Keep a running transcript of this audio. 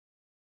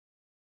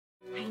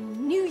I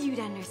knew you'd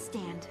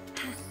understand.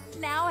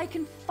 Now I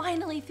can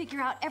finally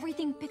figure out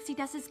everything Pixie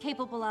Dust is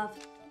capable of.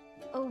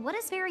 What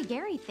does Fairy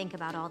Gary think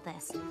about all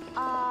this?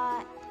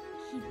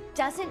 He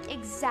doesn't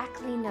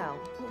exactly know.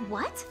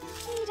 What?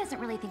 He doesn't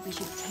really think we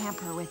should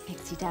tamper with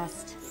Pixie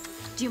Dust.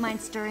 Do you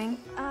mind stirring?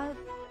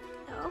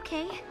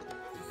 Okay.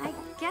 I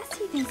guess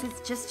he thinks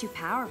it's just too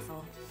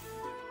powerful.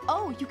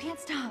 Oh, you can't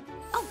stop.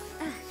 Oh,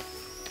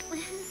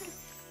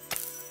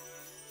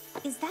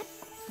 Is that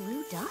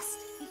blue dust?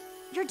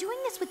 You're doing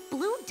this with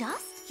blue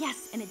dust?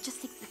 Yes, and it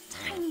just takes the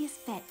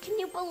tiniest bit. Can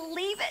you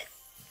believe it?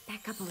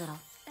 Back up a little.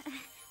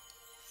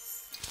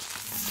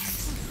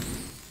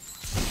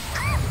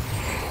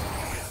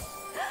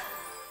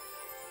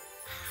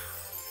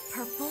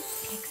 Purple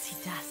pixie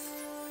dust.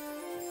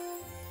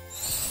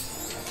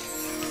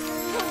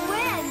 The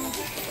wind!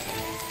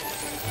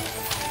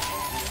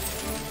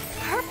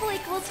 Purple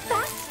equals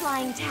fast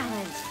flying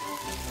talent.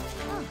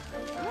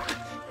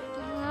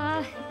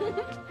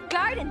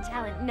 Garden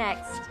talent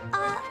next.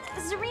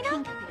 Zarina?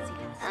 Pink pixie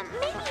dust.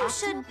 Maybe you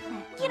should,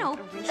 you know,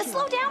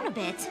 slow down a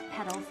bit.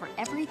 Petal for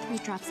every 3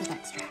 drops of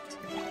extract.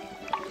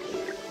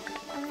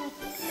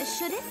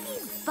 Should it be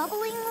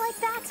bubbling like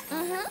that?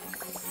 Mm-hmm.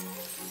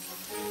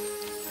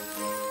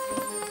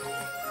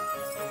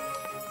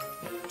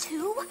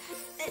 2?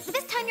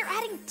 This time you're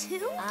adding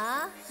 2?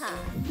 Uh-huh.